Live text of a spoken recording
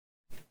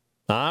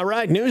All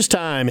right, news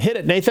time. Hit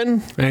it,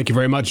 Nathan. Thank you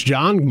very much,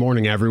 John. Good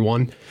morning,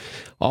 everyone.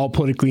 All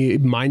politically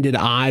minded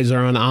eyes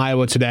are on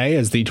Iowa today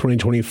as the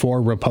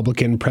 2024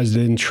 Republican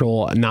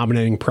presidential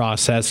nominating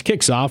process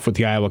kicks off with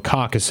the Iowa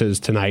caucuses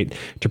tonight.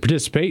 To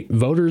participate,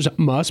 voters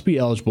must be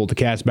eligible to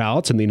cast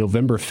ballots in the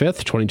November 5th,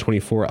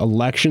 2024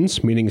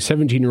 elections, meaning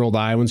 17-year-old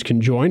Iowans can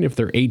join if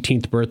their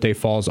 18th birthday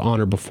falls on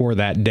or before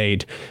that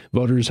date.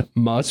 Voters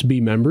must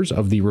be members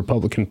of the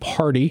Republican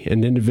Party,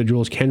 and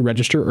individuals can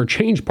register or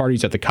change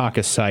parties at the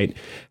caucus site.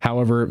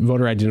 However,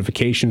 voter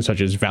identification such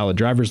as valid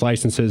driver's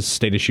licenses,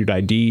 state-issued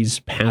IDs,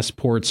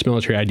 passports,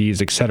 military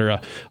IDs,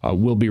 etc.,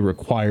 will be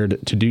required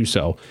to do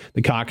so.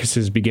 The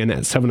caucuses begin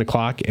at 7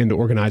 o'clock, and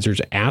organizers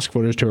ask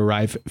voters to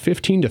arrive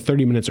 15 to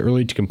 30 minutes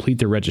early to complete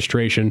their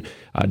registration.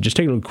 Just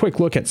taking a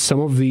quick look at some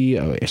of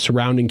the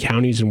surrounding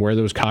counties and where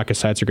those caucus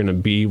sites are going to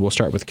be. We'll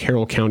start with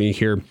Carroll County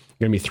here.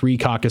 Going to be 3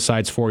 caucus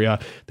sites for you: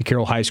 the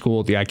Carroll High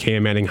School, the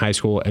KCIM Manning High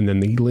School, and then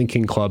the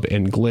Lincoln Club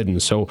in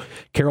Glidden. So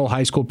Carroll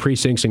High School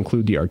precincts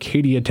include the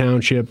Arcadia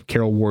Township,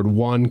 Carroll Ward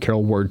 1,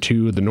 Carroll Ward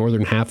 2, the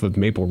northern half of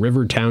Maple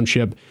River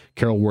Township,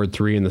 Carroll Ward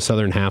 3, and the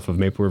southern half of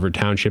Maple River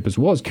Township, as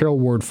well as Carroll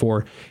Ward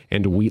 4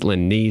 and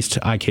Wheatland Neast.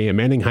 KCIM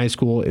Manning High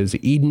School is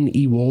Eden,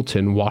 Ewoldt,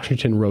 and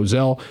Washington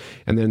Roselle.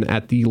 And then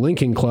at the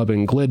Lincoln Club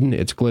in Glidden,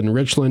 it's Glidden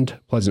Richland,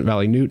 Pleasant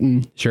Valley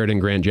Newton, Sheridan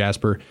Grand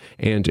Jasper,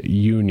 and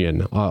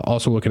Union.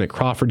 Also looking at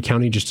Crawford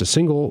County, just a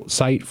single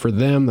site for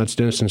them. That's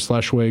Denison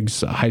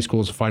Schleswig's High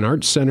School's Fine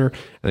Arts Center.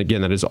 And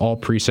again, that is all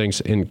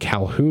precincts in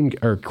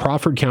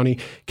Crawford County.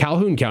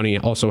 Calhoun County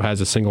also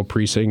has a single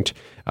precinct,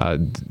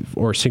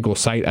 or single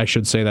site, I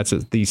should say. That's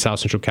at the South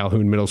Central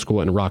Calhoun Middle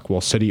School in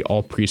Rockwell City.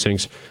 All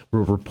precincts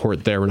will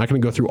report there. We're not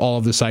going to go through all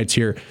of the sites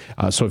here.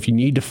 So if you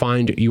need to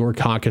find your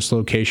caucus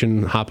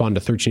location, hop on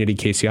to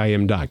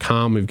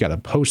 1380kcim.com. We've got a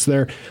post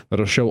there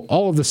that'll show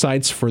all of the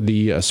sites for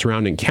the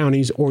surrounding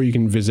counties, or you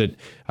can visit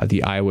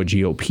the Iowa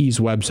GOP's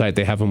website.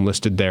 They have them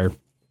listed there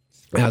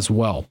as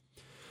well.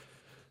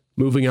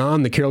 Moving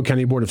on, the Carroll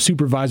County Board of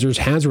Supervisors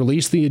has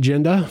released the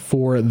agenda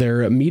for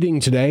their meeting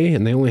today,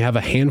 and they only have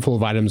a handful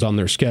of items on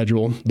their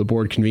schedule. The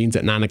board convenes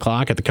at 9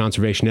 o'clock at the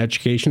Conservation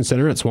Education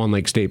Center at Swan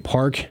Lake State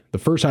Park. The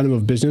first item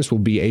of business will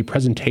be a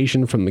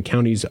presentation from the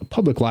county's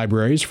public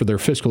libraries for their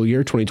fiscal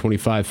year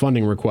 2025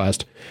 funding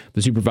request.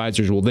 The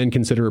supervisors will then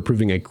consider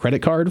approving a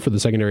credit card for the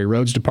Secondary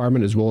Roads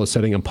Department, as well as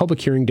setting a public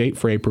hearing date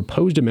for a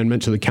proposed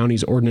amendment to the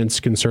county's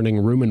ordinance concerning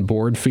room and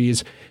board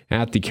fees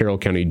at the Carroll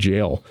County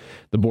Jail.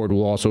 The board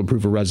will also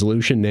approve a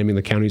resolution naming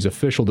the county's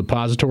official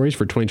depositories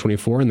for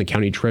 2024 and the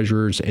county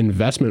treasurer's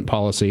investment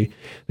policy.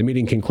 The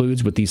meeting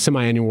concludes with the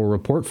semi-annual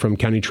report from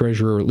County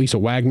Treasurer Lisa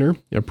Wagner,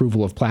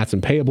 approval of plats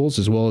and payables,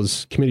 as well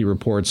as committee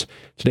reports.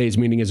 Today's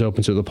meeting is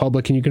open to the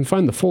public, and you can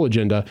find the full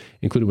agenda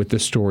included with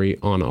this story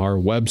on our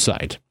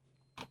website.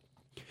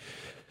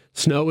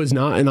 Snow is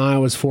not in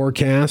Iowa's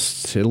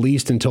forecast, at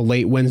least until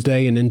late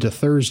Wednesday and into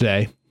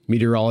Thursday.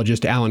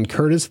 Meteorologist Alan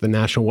Curtis, the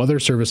National Weather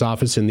Service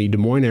office in the Des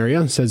Moines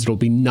area, says it'll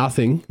be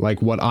nothing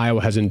like what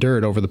Iowa has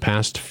endured over the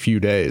past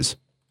few days.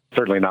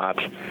 Certainly not,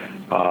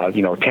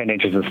 10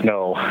 inches of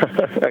snow,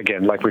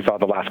 again, like we saw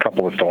the last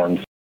couple of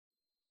storms.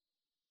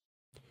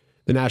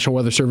 The National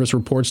Weather Service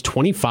reports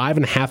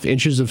 25.5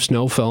 inches of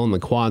snow fell in the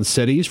Quad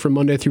Cities from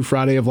Monday through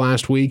Friday of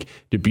last week.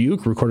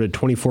 Dubuque recorded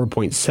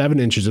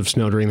 24.7 inches of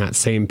snow during that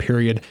same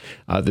period.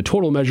 The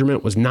total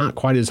measurement was not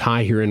quite as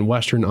high here in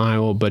western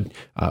Iowa, but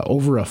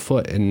over a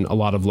foot in a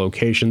lot of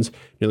locations.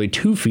 Nearly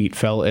 2 feet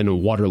fell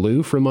in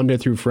Waterloo from Monday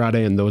through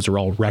Friday, and those are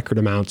all record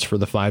amounts for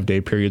the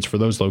 5-day periods for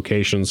those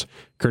locations.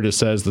 Curtis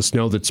says the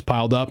snow that's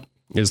piled up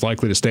is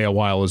likely to stay a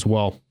while as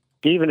well.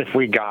 Even if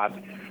we got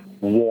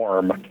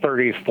warm,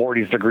 30s,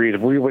 40s degrees,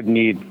 we would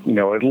need,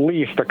 at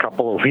least a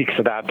couple of weeks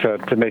of that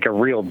to make a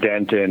real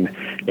dent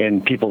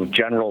in people's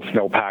general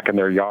snowpack in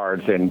their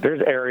yards. And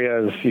there's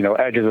areas,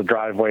 edges of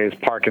driveways,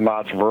 parking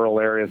lots, rural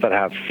areas that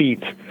have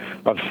feet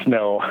of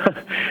snow,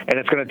 and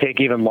it's going to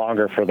take even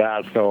longer for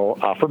that. So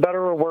for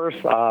better or worse,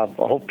 I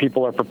hope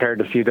people are prepared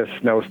to see this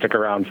snow stick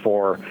around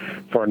for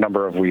a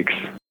number of weeks.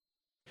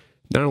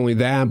 Not only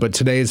that, but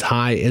today's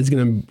high is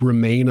going to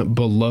remain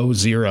below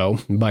zero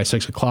by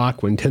 6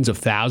 o'clock when tens of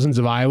thousands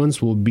of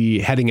Iowans will be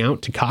heading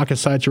out to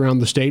caucus sites around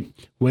the state.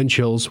 Wind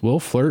chills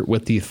will flirt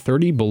with the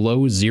 30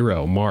 below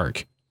zero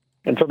mark.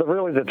 And so the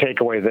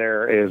takeaway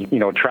there is,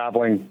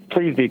 traveling,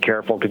 please be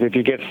careful, because if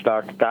you get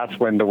stuck, that's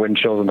when the wind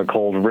chills and the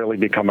cold really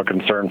become a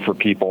concern for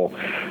people.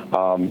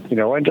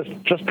 And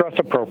just dress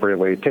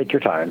appropriately. Take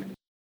your time.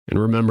 And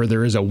remember,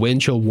 there is a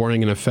wind chill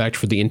warning in effect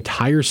for the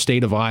entire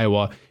state of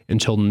Iowa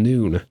until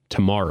noon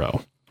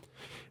tomorrow.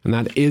 And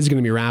that is going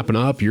to be wrapping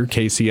up your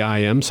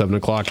KCIM 7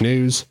 o'clock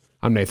news.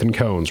 I'm Nathan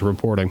Cones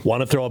reporting.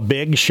 Want to throw a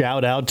big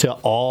shout out to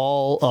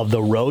all of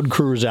the road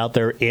crews out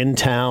there in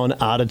town,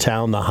 out of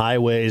town, the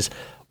highways.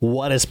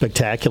 what a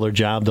spectacular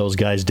job those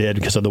guys did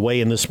because of the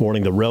way in this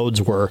morning the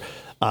roads were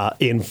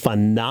in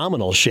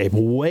phenomenal shape,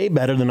 way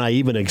better than I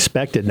even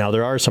expected. Now,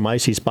 there are some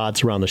icy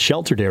spots around the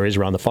sheltered areas,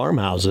 around the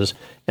farmhouses,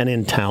 and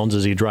in towns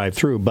as you drive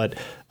through. But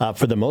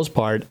for the most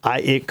part,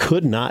 it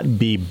could not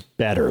be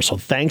better. So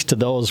thanks to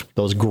those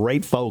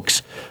great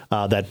folks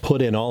that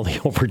put in all the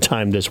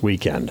overtime this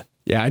weekend.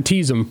 Yeah, I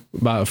tease them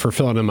for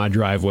filling in my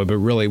driveway, but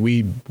really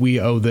we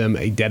owe them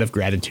a debt of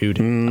gratitude.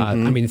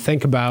 Mm-hmm. I mean,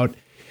 think about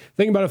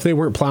if they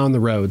weren't plowing the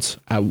roads,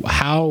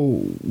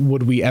 how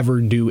would we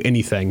ever do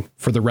anything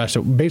for the rest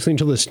of, basically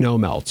until the snow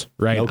melts,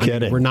 right? No kidding. I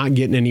mean, we're not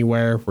getting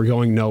anywhere. We're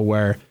going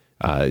nowhere.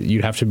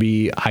 You'd have to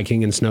be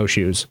hiking in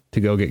snowshoes to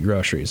go get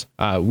groceries.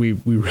 We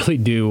really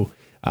do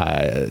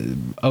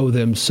owe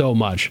them so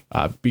much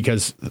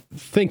because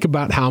think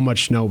about how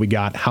much snow we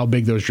got, how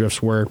big those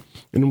drifts were.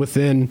 And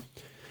within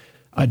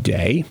a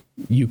day,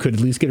 you could at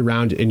least get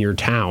around in your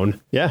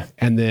town. Yeah.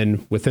 And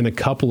then within a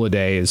couple of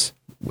days,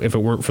 if it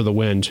weren't for the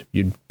wind,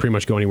 you'd pretty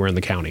much go anywhere in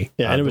the county.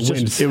 Yeah, and it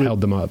was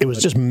held them up. It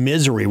was just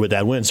misery with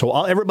that wind.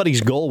 So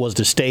everybody's goal was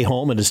to stay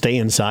home and to stay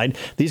inside.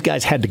 These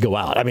guys had to go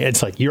out. I mean,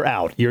 it's like you're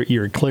out.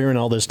 You're clearing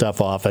all this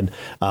stuff off, and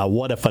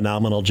what a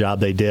phenomenal job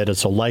they did. And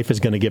so life is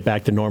going to get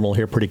back to normal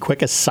here pretty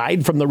quick,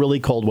 aside from the really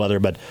cold weather.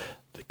 But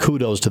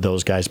kudos to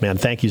those guys, man.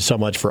 Thank you so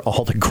much for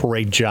all the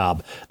great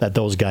job that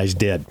those guys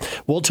did.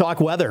 We'll talk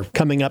weather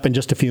coming up in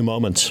just a few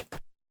moments.